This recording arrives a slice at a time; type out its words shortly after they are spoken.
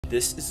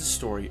This is the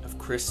story of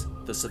Krys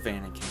the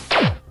Savannah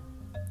King.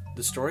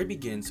 The story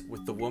begins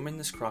with the woman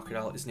this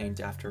crocodile is named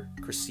after,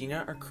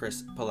 Krystyna or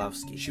Krys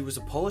Pawlowski. She was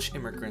a Polish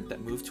immigrant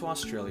that moved to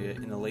Australia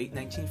in the late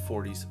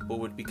 1940s but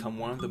would become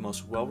one of the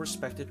most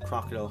well-respected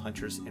crocodile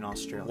hunters in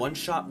Australia. One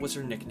Shot was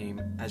her nickname,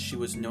 as she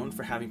was known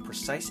for having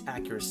precise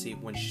accuracy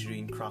when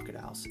shooting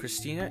crocodiles.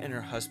 Krystyna and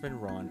her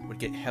husband Ron would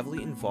get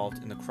heavily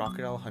involved in the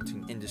crocodile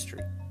hunting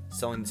industry,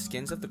 selling the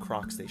skins of the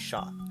crocs they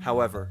shot.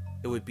 However,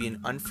 it would be an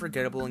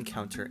unforgettable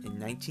encounter in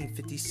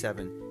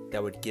 1957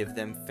 that would give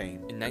them fame.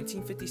 In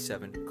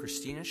 1957,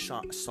 Krystyna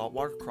shot a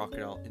saltwater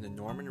crocodile in the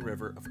Norman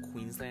River of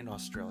Queensland,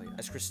 Australia.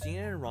 As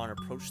Krystyna and Ron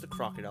approached the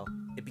crocodile,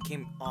 it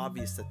became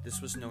obvious that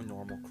this was no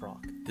normal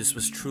croc. This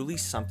was truly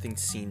something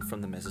seen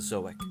from the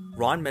Mesozoic.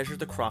 Ron measured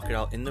the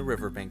crocodile in the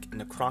riverbank, and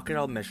the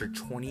crocodile measured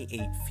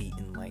 28 feet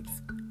in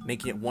length,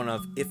 making it one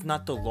of, if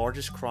not the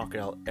largest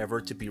crocodile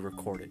ever to be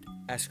recorded.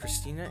 As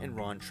Krystyna and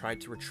Ron tried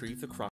to retrieve the crocodile,